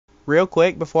real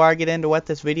quick before I get into what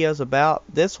this video is about,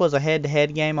 this was a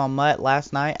head-to-head game on MUT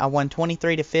last night. I won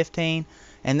 23-15,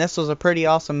 and this was a pretty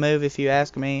awesome move if you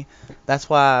ask me. That's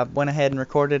why I went ahead and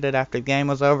recorded it after the game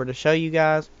was over to show you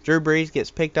guys. Drew Brees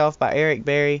gets picked off by Eric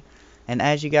Berry, and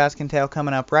as you guys can tell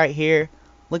coming up right here,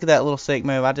 look at that little sick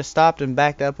move. I just stopped and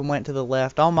backed up and went to the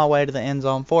left on my way to the end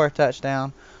zone for a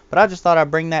touchdown. But I just thought I'd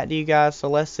bring that to you guys, so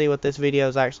let's see what this video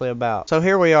is actually about. So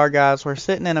here we are, guys. We're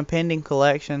sitting in a pending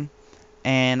collection,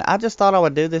 and I just thought I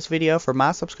would do this video for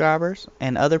my subscribers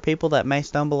and other people that may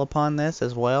stumble upon this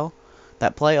as well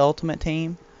that play Ultimate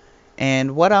Team.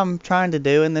 And what I'm trying to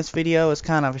do in this video is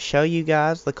kind of show you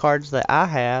guys the cards that I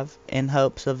have in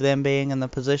hopes of them being in the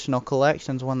positional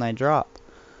collections when they drop.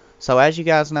 So as you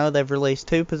guys know, they've released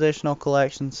 2 positional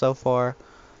collections so far.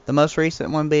 The most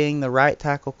recent one being the right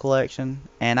tackle collection,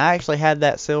 and I actually had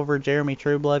that silver Jeremy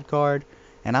Trueblood card,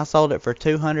 and I sold it for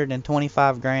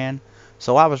 $225 grand,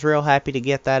 so I was real happy to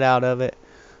get that out of it.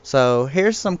 So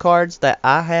here's some cards that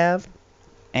I have,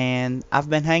 and I've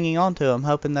been hanging on to them,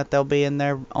 hoping that they'll be in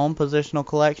their own positional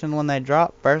collection when they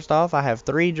drop. First off, I have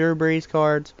 3 Drew Brees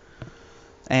cards.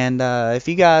 And if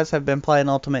you guys have been playing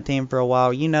Ultimate Team for a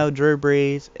while, you know Drew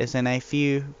Brees is in a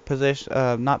few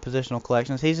not positional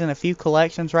collections. He's in a few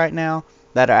collections right now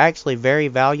that are actually very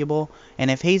valuable.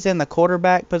 And if he's in the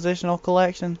quarterback positional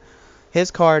collection,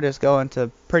 his card is going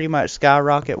to pretty much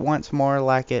skyrocket once more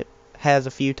like it has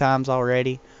a few times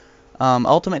already.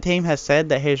 Ultimate Team has said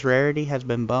that his rarity has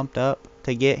been bumped up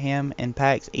to get him in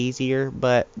packs easier,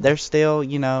 but there's still,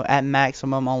 you know, at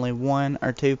maximum only 1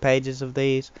 or 2 pages of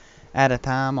these at a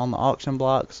time on the auction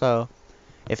block. So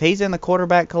if he's in the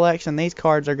quarterback collection, these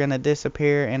cards are going to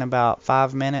disappear in about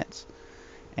 5 minutes.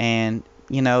 And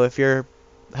you know, if you're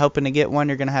hoping to get one,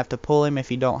 you're going to have to pull him if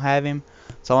you don't have him.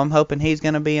 So I'm hoping he's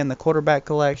going to be in the quarterback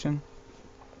collection.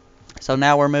 So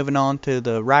now we're moving on to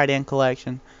the right end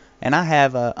collection, and I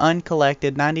have a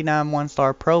uncollected 99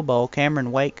 1-star Pro Bowl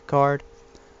Cameron Wake card.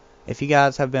 If you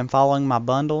guys have been following my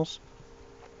bundles,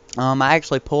 I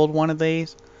actually pulled one of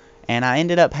these, and I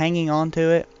ended up hanging on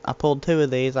to it. I pulled 2 of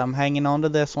these. I'm hanging on to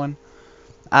this one.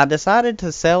 I decided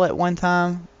to sell it one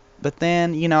time, but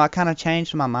then, you know, I kind of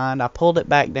changed my mind. I pulled it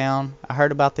back down. I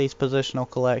heard about these positional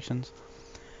collections.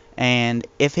 And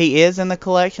if he is in the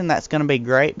collection, that's going to be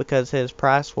great because his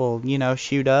price will, you know,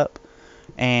 shoot up.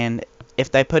 And if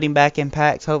they put him back in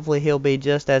packs, hopefully he'll be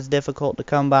just as difficult to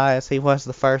come by as he was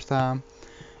the first time.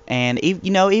 And,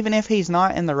 you know, even if he's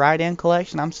not in the right end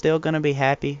collection, I'm still going to be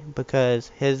happy because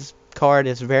his card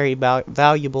is very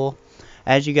valuable,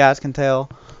 as you guys can tell.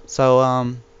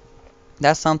 So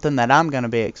that's something that I'm going to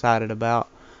be excited about.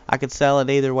 I could sell it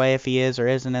either way if he is or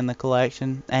isn't in the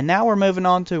collection. And now we're moving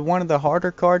on to one of the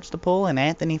harder cards to pull, and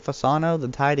Anthony Fasano, the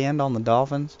tight end on the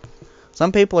Dolphins.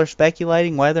 Some people are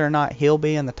speculating whether or not he'll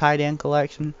be in the tight end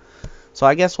collection. So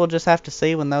I guess we'll just have to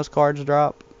see when those cards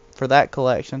drop for that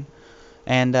collection.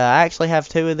 And I actually have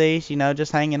 2 of these, you know,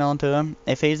 just hanging on to them.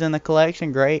 If he's in the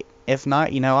collection, great. If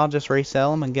not, you know, I'll just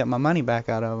resell them and get my money back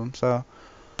out of them. So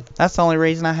that's the only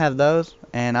reason I have those.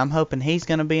 And I'm hoping he's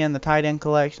going to be in the tight end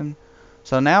collection.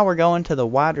 So now we're going to the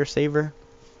wide receiver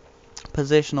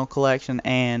positional collection.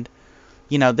 And,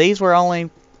 you know, these were only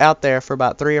out there for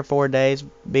about 3 or 4 days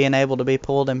being able to be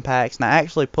pulled in packs. And I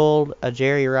actually pulled a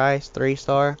Jerry Rice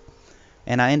 3-star.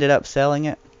 And I ended up selling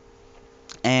it.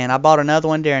 And I bought another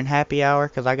one during happy hour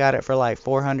because I got it for like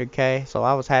 400K. So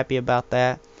I was happy about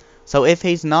that. So if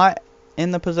he's not in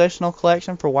the positional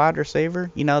collection for wide receiver,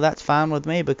 you know, that's fine with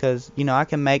me because, you know, I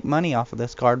can make money off of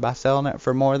this card by selling it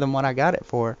for more than what I got it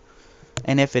for.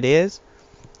 And if it is,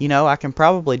 you know, I can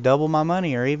probably double my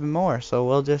money or even more. So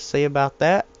we'll just see about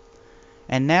that.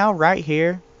 And now right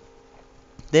here,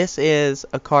 this is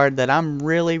a card that I'm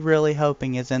really, really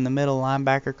hoping is in the middle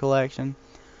linebacker collection.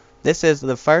 This is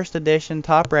the first edition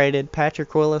top rated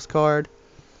Patrick Willis card.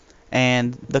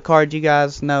 And the card you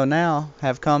guys know now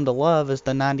have come to love is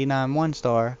the 99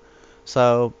 1-star.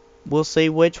 So we'll see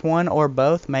which one or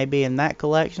both may be in that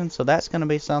collection. So that's going to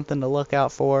be something to look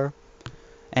out for.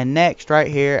 And next right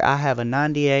here I have a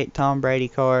 98 Tom Brady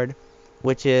card,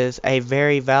 which is a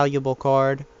very valuable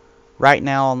card. Right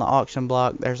now on the auction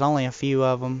block there's only a few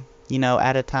of them, you know,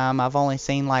 at a time. I've only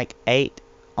seen like 8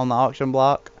 on the auction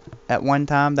block at one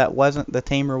time. That wasn't the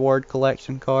team reward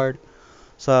collection card.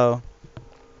 So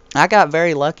I got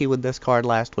very lucky with this card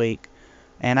last week,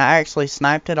 and I actually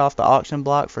sniped it off the auction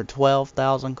block for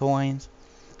 12,000 coins.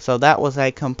 So that was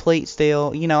a complete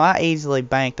steal. You know, I easily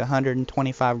banked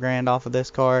 125 grand off of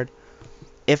this card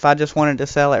if I just wanted to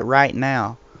sell it right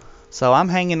now. So I'm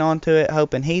hanging on to it,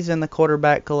 hoping he's in the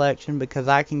quarterback collection because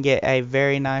I can get a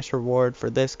very nice reward for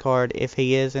this card if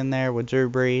he is in there with Drew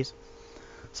Brees.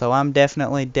 So I'm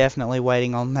definitely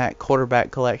waiting on that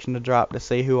quarterback collection to drop to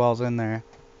see who all's in there.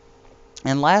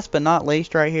 And last but not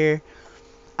least right here,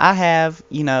 I have,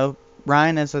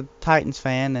 Ryan is a Titans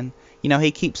fan, and,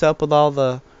 he keeps up with all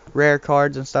the rare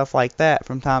cards and stuff like that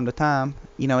from time to time.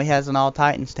 He has an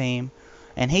all-Titans team.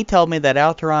 And he told me that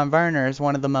Alteron Werner is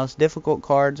one of the most difficult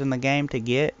cards in the game to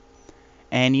get.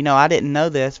 And, I didn't know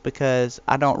this because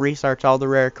I don't research all the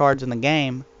rare cards in the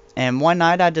game. And one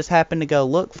night I just happened to go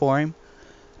look for him.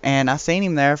 And I seen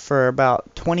him there for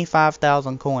about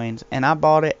 25,000 coins. And I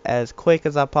bought it as quick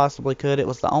as I possibly could. It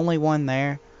was the only one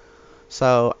there.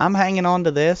 So I'm hanging on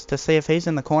to this to see if he's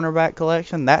in the cornerback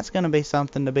collection. That's going to be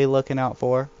something to be looking out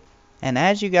for. And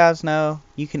as you guys know,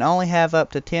 you can only have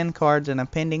up to 10 cards in a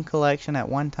pending collection at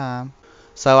one time.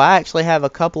 So I actually have a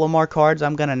couple of more cards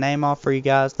I'm going to name off for you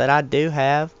guys that I do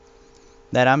have,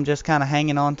 that I'm just kind of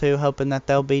hanging on to, hoping that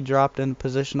they'll be dropped in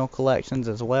positional collections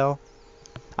as well.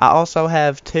 I also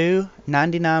have two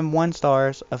 99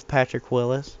 1-stars of Patrick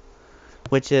Willis,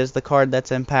 which is the card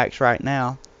that's in packs right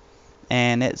now.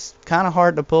 And it's kind of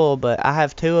hard to pull, but I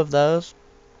have two of those.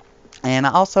 And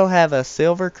I also have a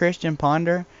silver Christian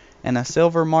Ponder and a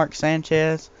silver Mark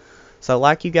Sanchez. So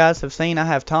like you guys have seen, I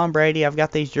have Tom Brady, I've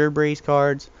got these Drew Brees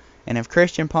cards, and if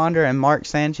Christian Ponder and Mark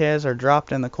Sanchez are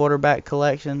dropped in the quarterback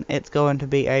collection, it's going to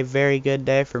be a very good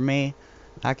day for me.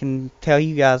 I can tell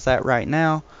you guys that right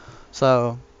now.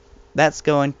 So that's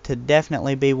going to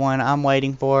definitely be one I'm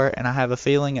waiting for, and I have a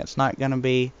feeling it's not going to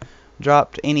be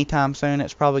dropped anytime soon.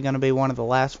 It's probably going to be one of the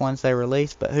last ones they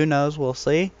release, but who knows, we'll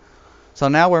see. So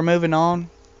now we're moving on.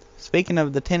 Speaking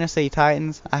of the Tennessee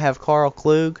Titans, I have Carl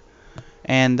Klug,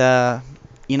 and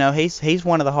he's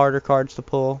one of the harder cards to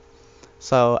pull.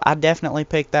 So I definitely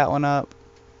picked that one up.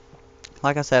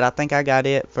 Like I said, I think I got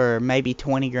it for maybe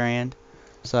 20 grand.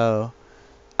 So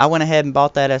I went ahead and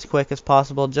bought that as quick as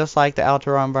possible, just like the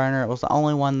Alteron Werner. It was the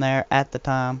only one there at the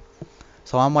time.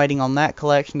 So I'm waiting on that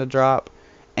collection to drop.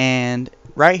 And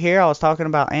right here I was talking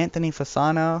about Anthony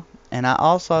Fasano, and I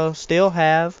also still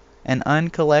have an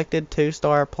uncollected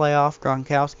 2-star playoff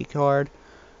Gronkowski card.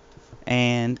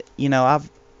 And, I've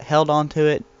held on to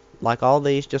it like all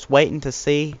these, just waiting to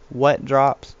see what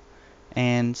drops.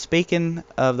 And speaking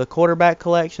of the quarterback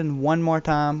collection, one more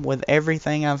time, with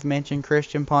everything I've mentioned,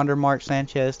 Christian Ponder, Mark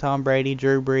Sanchez, Tom Brady,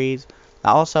 Drew Brees,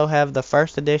 I also have the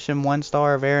first edition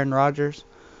 1-star of Aaron Rodgers.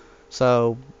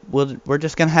 So we're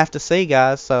just going to have to see,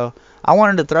 guys. So I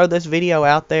wanted to throw this video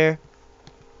out there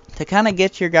to kind of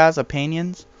get your guys'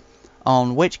 opinions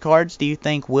on which cards do you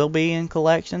think will be in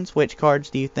collections, which cards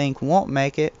do you think won't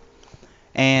make it.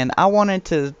 And I wanted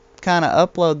to kind of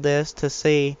upload this to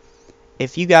see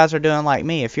if you guys are doing like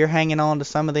me, if you're hanging on to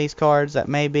some of these cards that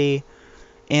may be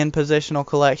in positional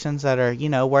collections that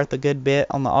are, worth a good bit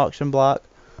on the auction block.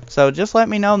 So just let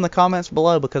me know in the comments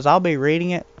below, because I'll be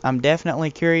reading it. I'm definitely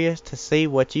curious to see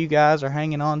what you guys are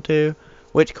hanging on to,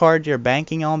 which cards you're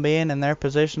banking on being in their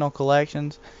positional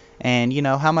collections, and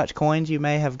how much coins you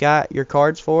may have got your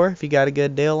cards for if you got a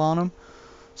good deal on them.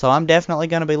 So I'm definitely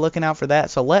going to be looking out for that.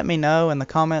 So let me know in the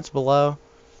comments below.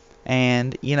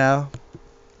 And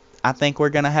I think we're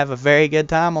going to have a very good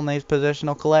time on these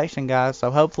positional collection, guys. So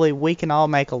hopefully we can all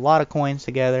make a lot of coins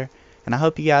together. And I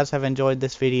hope you guys have enjoyed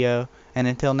this video. And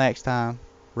until next time,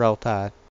 roll tide.